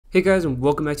Hey guys, and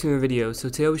welcome back to another video. So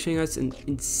today I'll be showing you guys an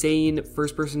insane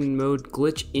first person mode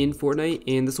glitch in Fortnite,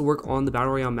 and this will work on the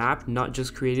Battle Royale map, not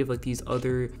just creative like these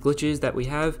other glitches that we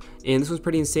have. And this one's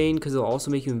pretty insane because it'll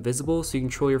also make you invisible, so you can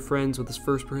troll your friends with this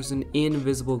first person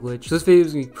invisible glitch. So this video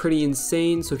is going to be pretty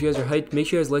insane, so if you guys are hyped, make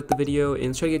sure you guys like the video, and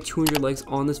let's try to get 200 likes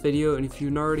on this video. And if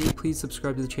you're not already, please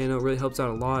subscribe to the channel. It really helps out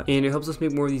a lot, and it helps us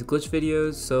make more of these glitch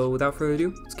videos. So without further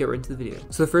ado, let's get right into the video.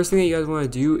 So the first thing that you guys want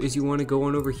to do is you want to go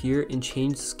on over here and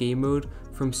change game mode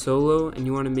from solo, and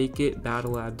you want to make it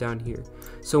battle lab down here.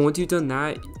 So once you've done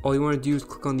that, all you want to do is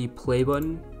click on the play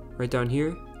button right down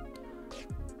here,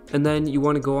 and then you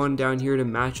want to go on down here to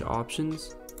match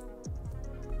options,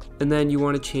 and then you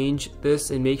want to change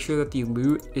this and make sure that the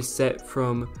loot is set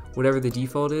from whatever the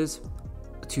default is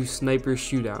to sniper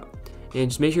shootout. And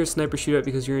just make sure it's sniper shootout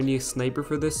because you're gonna need a sniper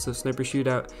for this. So sniper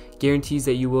shootout guarantees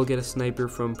that you will get a sniper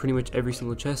from pretty much every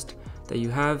single chest that you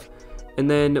have. And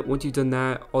then once you've done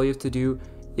that, all you have to do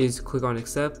is click on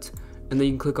accept, and then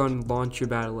you can click on launch your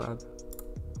battle lab.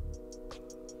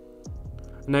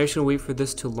 And now you're just gonna wait for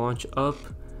this to launch up,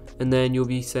 and then you'll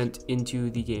be sent into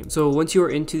the game. So once you are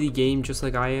into the game, just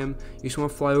like I am, you just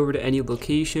want to fly over to any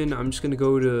location. I'm just gonna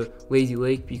go to Lazy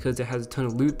Lake because it has a ton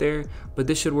of loot there, but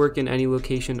this should work in any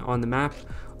location on the map.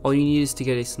 All you need is to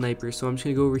get a sniper. So I'm just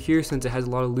gonna go over here since it has a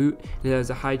lot of loot and it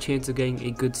has a high chance of getting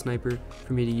a good sniper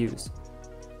for me to use.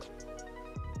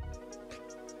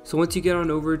 So once you get on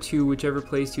over to whichever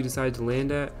place you decide to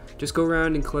land at, just go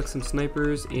around and collect some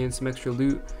snipers and some extra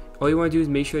loot. All you want to do is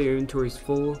make sure your inventory is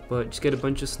full, but just get a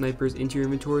bunch of snipers into your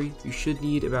inventory. You should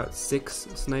need about 6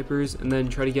 snipers, and then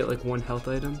try to get like 1 health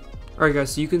item. Alright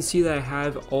guys, so you can see that I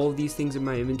have all of these things in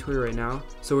my inventory right now.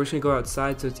 So we're just going to go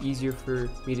outside so it's easier for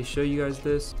me to show you guys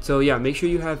this. So yeah, make sure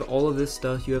you have all of this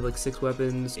stuff. You have like 6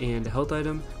 weapons and a health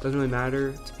item. Doesn't really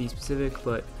matter to be specific,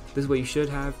 but this is what you should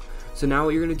have. So now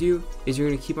what you're going to do is you're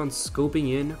going to keep on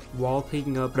scoping in while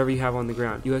picking up whatever you have on the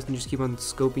ground. You guys can just keep on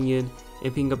scoping in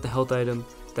and picking up the health item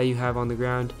that you have on the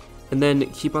ground, and then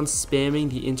keep on spamming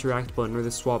the interact button or the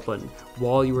swap button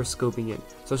while you are scoping in.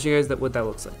 So I'll show you guys what that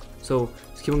looks like. So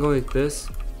just keep on going like this,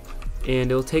 and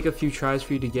it'll take a few tries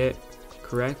for you to get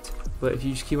correct, but if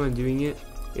you just keep on doing it,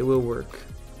 it will work.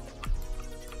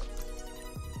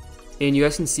 And you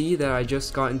guys can see that I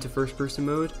just got into first person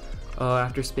mode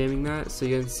after spamming that. So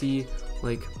you can see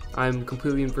like I'm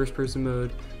completely in first person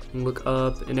mode and look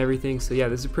up and everything. So yeah,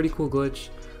 this is a pretty cool glitch.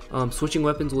 Switching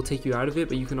weapons will take you out of it,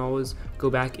 but you can always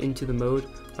go back into the mode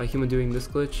by doing this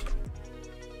glitch.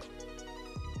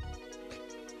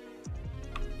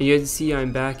 And you guys see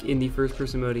I'm back in the first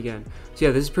person mode again. So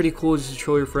yeah, this is pretty cool just to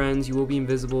troll your friends. You will be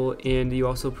invisible, and you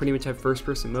also pretty much have first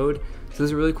person mode. So this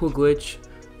is a really cool glitch.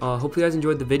 Hopefully you guys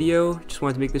enjoyed the video. Just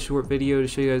wanted to make this short video to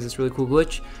show you guys this really cool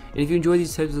glitch. And if you enjoy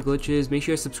these types of glitches, make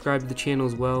sure you subscribe to the channel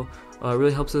as well. It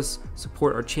really helps us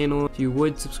support our channel. If you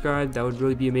would subscribe, that would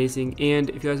really be amazing. And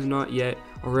if you guys have not yet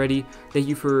already, thank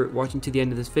you for watching to the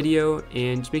end of this video.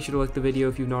 And just make sure to like the video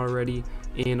if you've not already.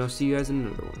 And I'll see you guys in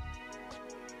another one.